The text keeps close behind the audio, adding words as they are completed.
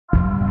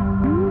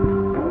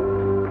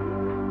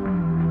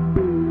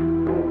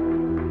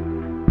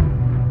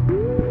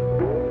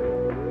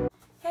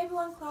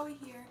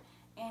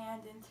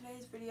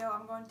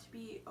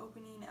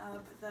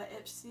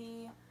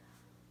IPSY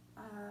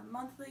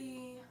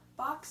monthly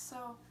box,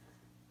 so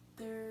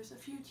there's a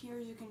few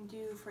tiers you can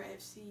do for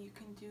IPSY. You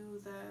can do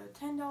the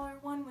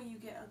 $10 one where you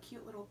get a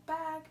cute little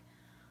bag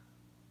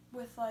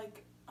with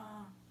like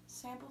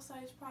sample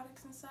size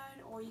products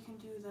inside, or you can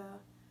do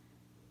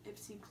the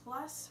IPSY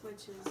Plus,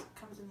 which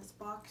comes in this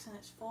box and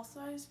it's full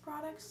size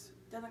products.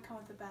 Doesn't come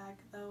with a bag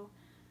though.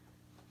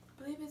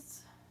 I believe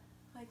it's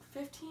like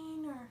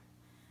 $15 or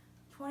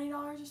 $20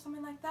 or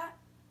something like that.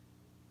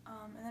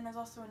 And then there's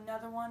also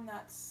another one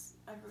that's,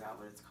 I forgot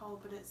what it's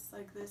called, but it's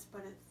like this,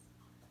 but it's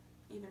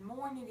even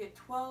more, and you get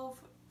 12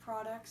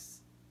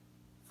 products,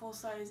 full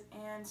size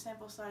and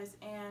sample size,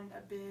 and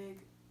a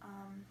big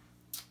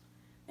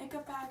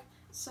makeup bag.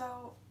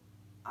 So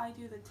I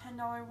do the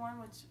 $10 one,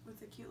 which with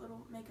the cute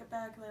little makeup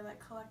bag, because I like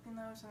collecting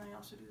those, and I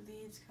also do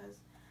these because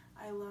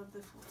I love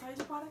the full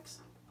size products.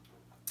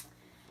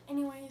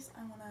 Anyways,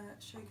 I want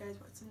to show you guys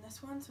what's in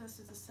this one. So this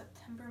is the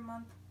September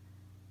month.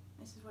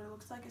 This is what it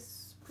looks like.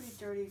 It's pretty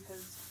dirty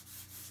because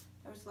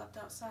it was left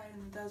outside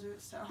in the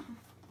desert, so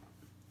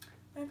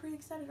I'm pretty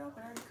excited to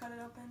open. I already cut it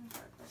open,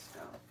 but let's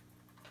go.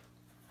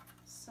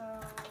 So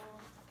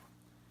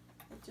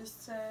it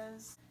just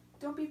says,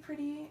 don't be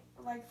pretty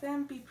like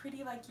them, be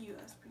pretty like you.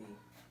 That's pretty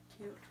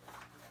cute.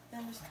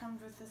 Then it just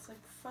comes with this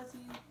like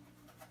fuzzy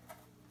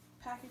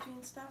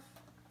packaging stuff.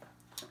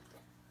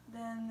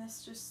 Then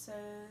this just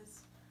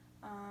says,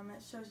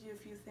 it shows you a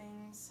few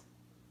things.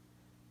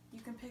 You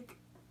can pick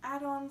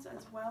add-ons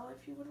as well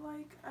if you would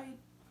like. I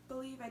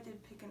believe I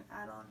did pick an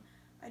add-on.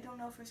 I don't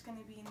know if it's going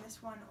to be in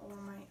this one or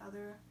my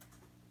other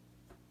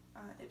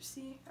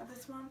IPSY of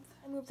this month.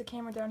 I moved the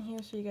camera down here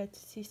so you guys to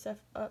see stuff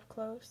up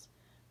close.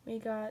 We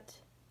got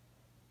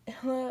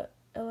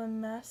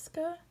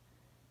Illamasqua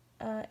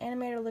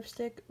animator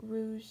lipstick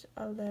Rouge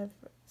à Lèvres.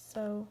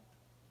 So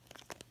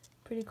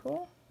pretty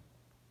cool.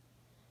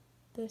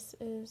 This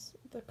is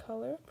the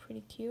color,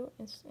 pretty cute.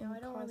 It's in I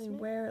don't really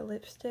wear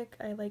lipstick.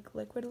 I like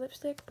liquid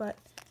lipstick, but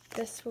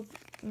this will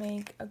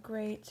make a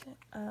great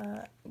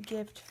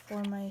gift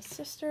for my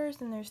sisters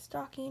in their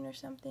stocking or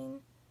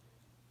something.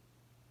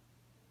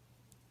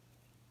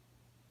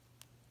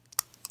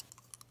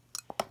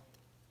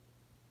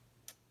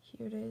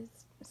 Here it is.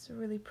 It's a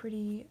really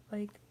pretty,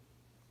 like,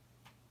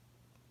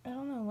 I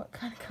don't know what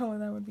kind of color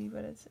that would be,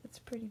 but it's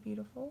pretty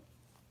beautiful.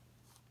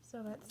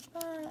 So that's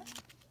that.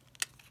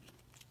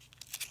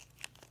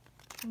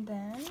 And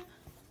then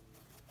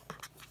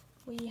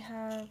we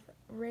have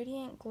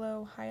Radiant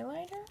Glow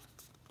Highlighter.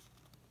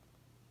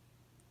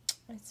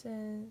 It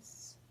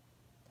says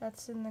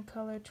that's in the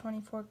color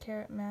 24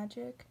 Karat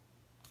Magic.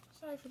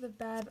 Sorry for the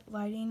bad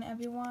lighting,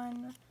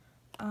 everyone.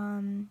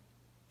 I'm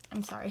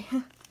sorry.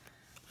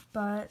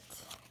 But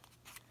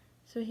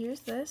so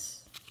here's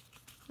this.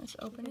 Let's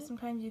open it.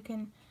 Sometimes you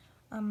can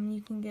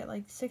get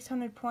like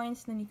 600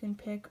 points, and then you can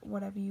pick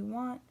whatever you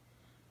want.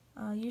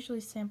 Usually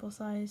sample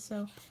size,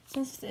 so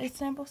since it's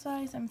sample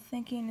size, I'm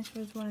thinking this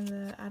was one of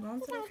the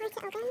add-ons.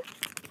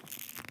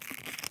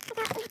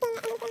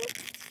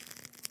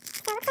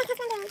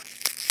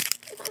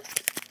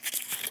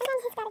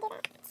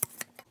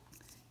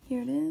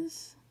 Here it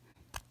is.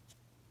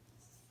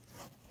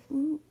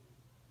 Ooh,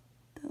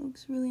 that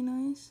looks really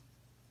nice.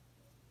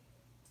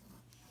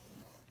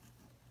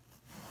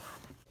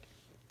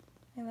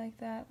 I like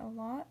that a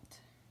lot.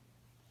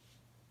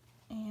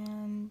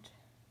 And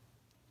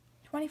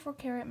 24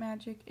 Karat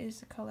Magic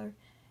is the color,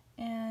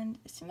 and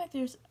it seems like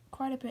there's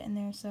quite a bit in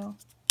there, so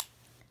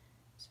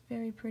it's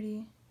very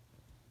pretty.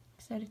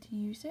 Excited to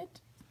use it.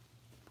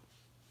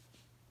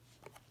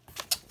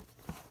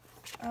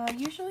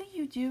 Usually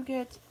you do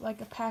get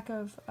like a pack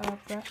of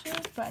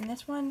brushes, but in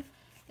this one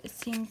it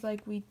seems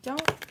like we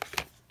don't,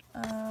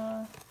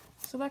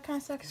 so that kind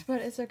of sucks,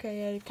 but it's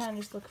okay. I kind of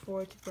just look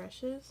forward to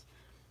brushes.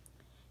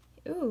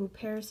 Ooh,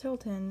 Paris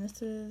Hilton.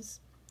 This is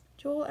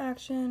Dual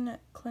Action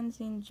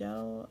Cleansing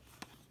Gel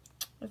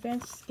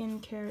Advanced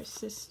Skincare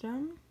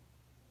System.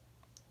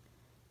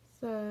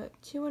 It's a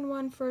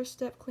 2-in-1 first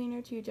step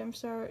cleaner to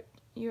jumpstart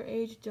your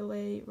age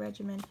delay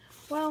regimen.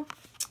 Well,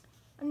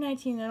 I'm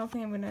 19. I don't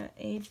think I'm gonna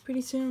age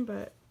pretty soon,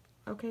 but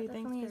okay.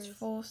 Thanks. It's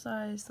full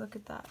size. Look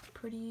at that.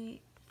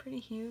 Pretty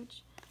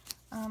huge.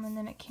 And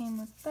then it came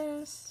with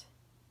this.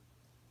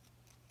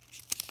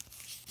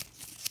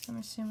 So I'm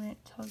assuming it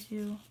tells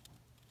you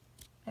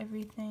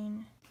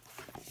everything.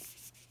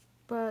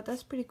 But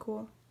that's pretty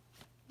cool.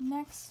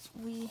 Next,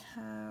 we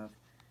have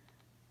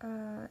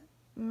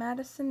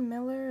Madison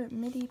Miller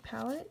Midi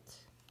Palette.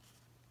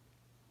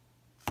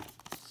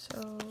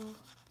 So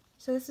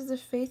this is a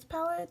face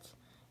palette,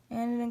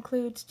 and it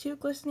includes 2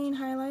 glistening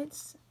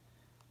highlights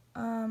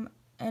and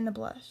a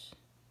blush.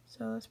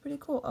 So that's pretty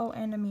cool. Oh,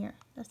 and a mirror.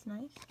 That's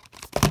nice.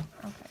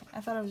 Okay, I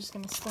thought I was just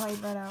going to slide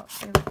that out.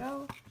 There we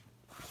go.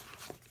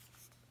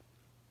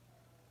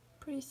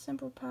 Pretty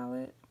simple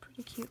palette.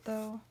 Pretty cute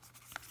though.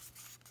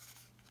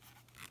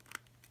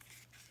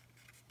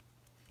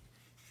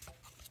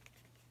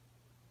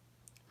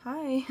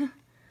 Hi.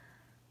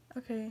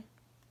 Okay.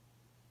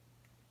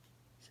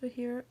 So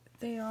here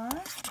they are.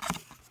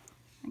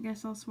 I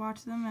guess I'll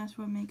swatch them. That's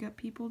what makeup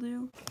people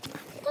do.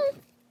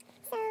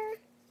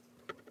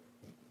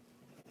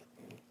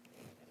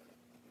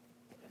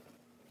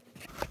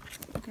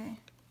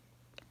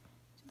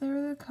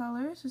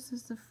 colors. This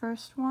is the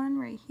first one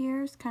right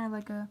here. It's kind of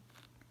like a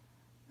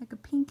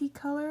pinky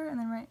color, and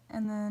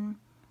then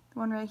the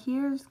one right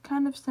here is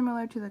kind of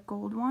similar to the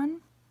gold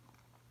one,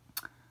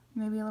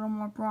 maybe a little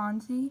more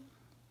bronzy.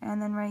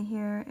 And then right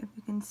here, if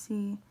you can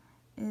see,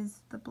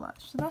 is the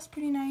blush. So that's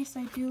pretty nice.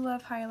 I do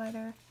love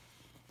highlighter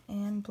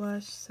and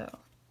blush, so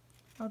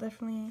I'll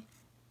definitely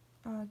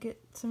get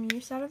some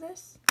use out of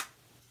this.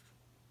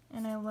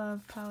 And I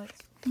love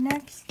palettes.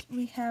 Next,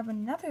 we have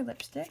another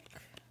lipstick.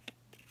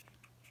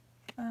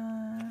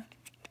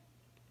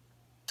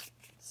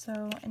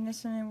 And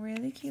this one, a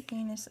really cute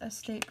thing, is a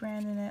State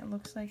brand, and it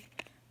looks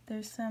like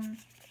there's some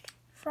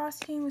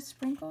frosting with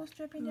sprinkles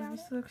dripping down.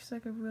 This looks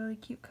like a really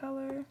cute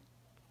color,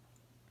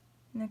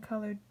 and the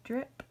color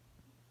Drip.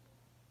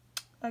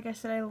 Like I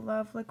said, I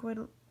love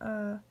liquid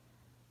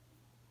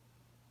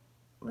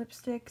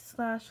lipstick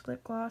slash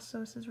lip gloss,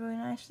 so this is really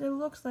nice. It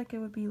looks like it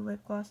would be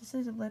lip gloss. This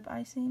is a lip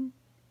icing.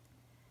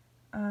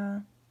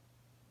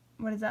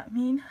 What does that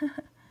mean?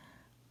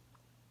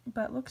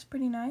 But looks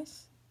pretty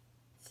nice.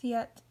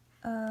 Yet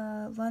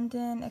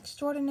London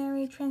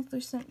Extraordinary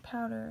Translucent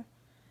Powder.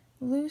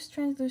 Loose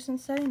translucent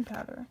setting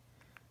powder.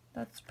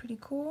 That's pretty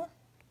cool.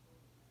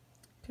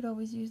 Could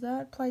always use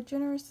that. Apply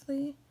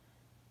generously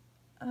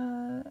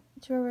to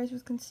erase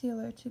with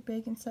concealer to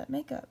bake and set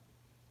makeup.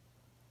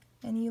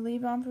 And you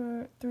leave on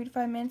for 3 to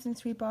 5 minutes and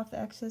sweep off the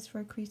excess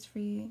for a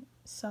crease-free,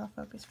 soft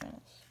focus finish.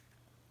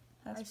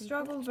 I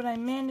struggled, but I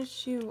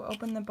managed to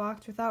open the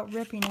box without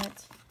ripping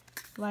it,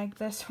 like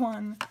this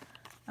one.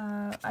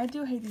 I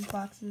do hate these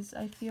boxes.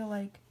 I feel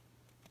like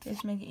they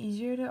just make it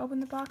easier to open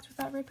the box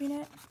without ripping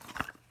it.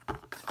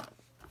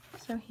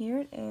 So here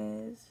it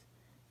is.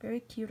 Very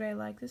cute. I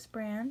like this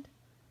brand.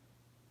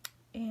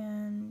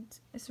 And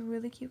it's a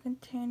really cute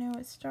container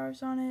with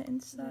stars on it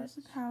and such. There's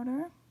the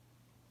powder.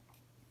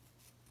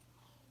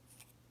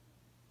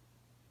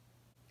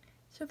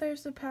 So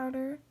there's the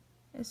powder.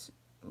 It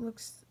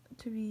looks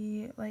to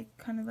be like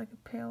kind of like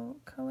a pale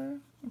color,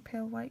 a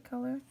pale white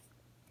color.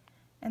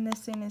 And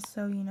this thing is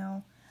so, you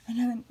know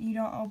you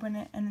don't open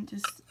it and it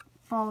just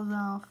falls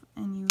off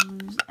and you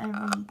lose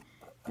every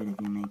bit of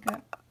your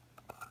makeup.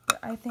 But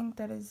I think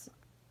that is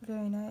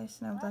very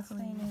nice, and I'll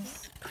definitely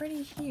use it.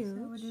 Pretty huge.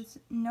 So it is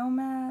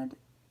Nomad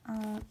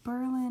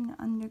Berlin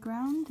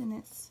Underground, and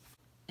it's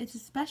a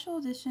special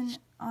edition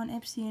on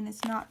IPSY, and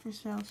it's not for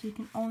sale, so you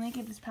can only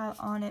get this palette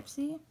on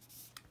IPSY.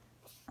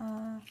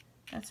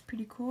 That's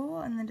pretty cool,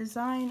 and the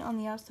design on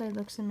the outside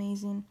looks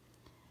amazing.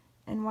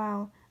 And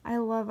wow, I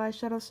love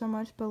eyeshadow so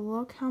much, but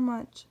look how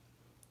much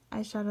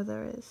eyeshadow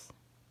there is.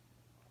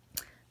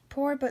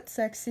 Poor but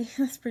sexy.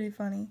 That's pretty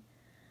funny.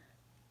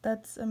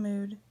 That's a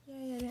mood.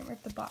 Yay, I didn't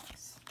rip the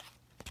box.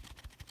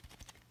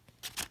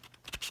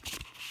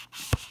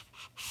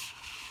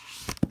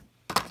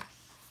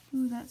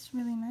 Ooh, that's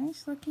really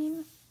nice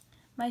looking.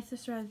 My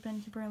sister has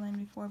been to Berlin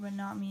before, but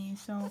not me,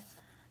 so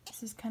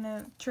this is kind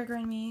of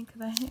triggering me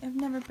because I've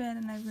never been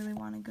and I really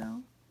want to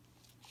go.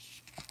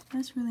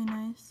 That's really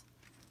nice.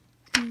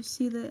 You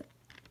see the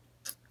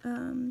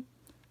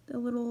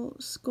little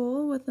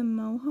skull with a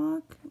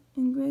mohawk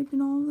engraved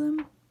in all of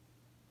them.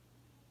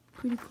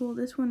 Pretty cool.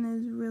 This one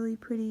is really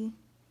pretty.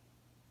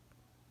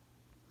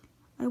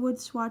 I would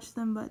swatch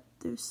them, but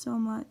there's so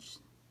much.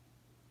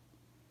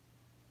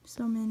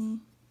 So many.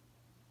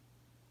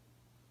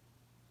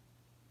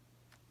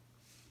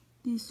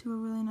 These two are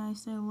really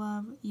nice. I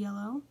love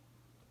yellow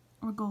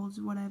or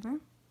golds, whatever.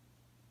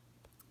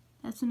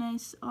 That's a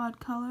nice odd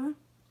color.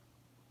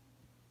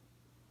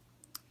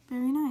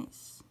 Very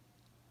nice.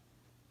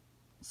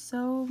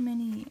 So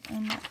many,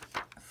 and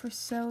for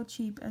so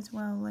cheap as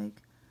well.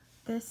 Like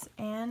this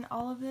and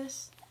all of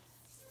this.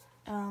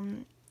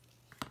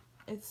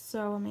 It's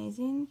so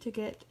amazing to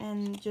get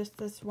in just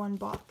this one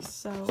box.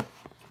 So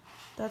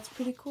that's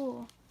pretty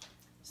cool.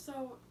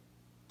 So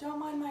don't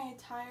mind my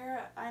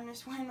attire. I'm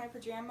just wearing my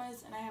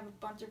pajamas and I have a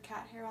bunch of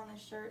cat hair on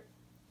this shirt.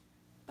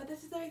 But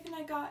this is everything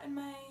I got in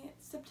my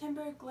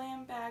September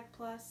Glam Bag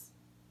Plus,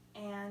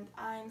 and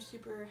I'm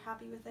super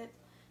happy with it.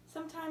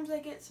 Sometimes I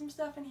get some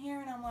stuff in here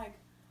and I'm like,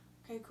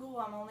 okay, cool,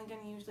 I'm only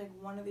going to use like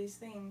one of these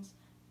things.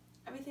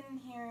 Everything in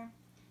here,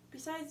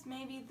 besides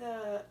maybe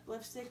the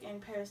lipstick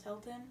and Paris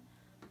Hilton,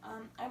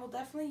 I will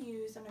definitely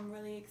use and I'm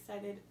really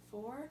excited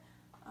for.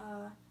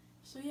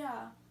 So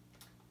yeah,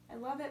 I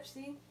love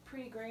IPSY,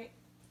 pretty great,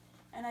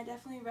 and I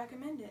definitely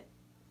recommend it.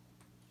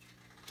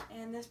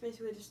 And this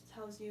basically just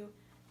tells you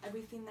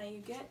everything that you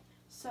get.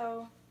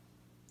 So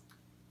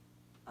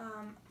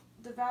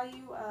the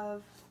value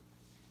of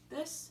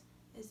this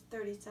is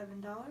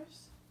 $37.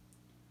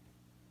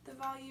 The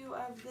value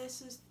of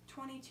this is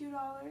 $22.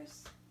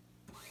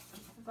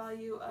 The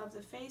value of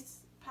the face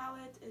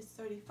palette is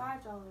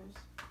 $35.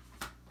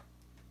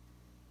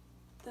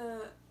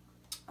 The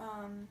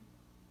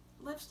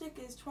lipstick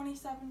is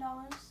 $27.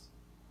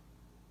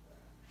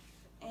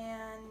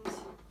 And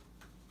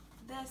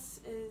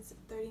this is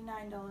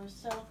 $39.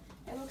 So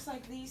it looks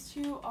like these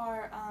two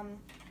are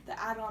the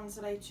add-ons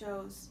that I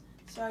chose.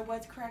 So I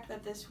was correct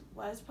that this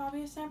was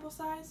probably a sample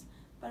size,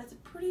 but it's a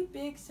pretty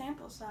big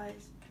sample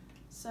size.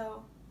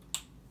 So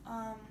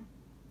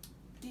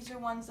These are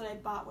ones that I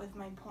bought with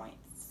my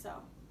points, so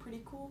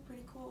pretty cool,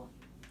 pretty cool.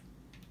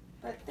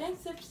 But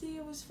thanks, IPSY.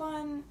 It was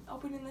fun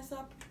opening this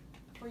up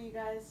for you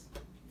guys.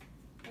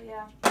 But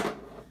yeah.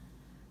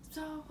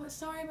 So,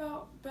 sorry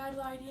about bad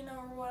lighting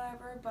or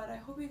whatever, but I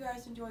hope you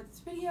guys enjoyed this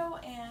video,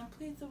 and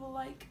please leave a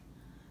like.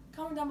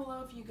 Comment down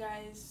below if you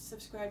guys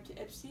subscribe to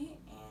IPSY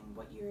and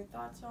what your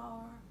thoughts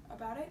are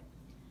about it.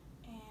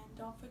 And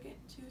don't forget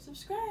to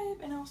subscribe,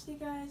 and I'll see you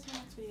guys in the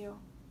next video.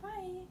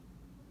 Bye!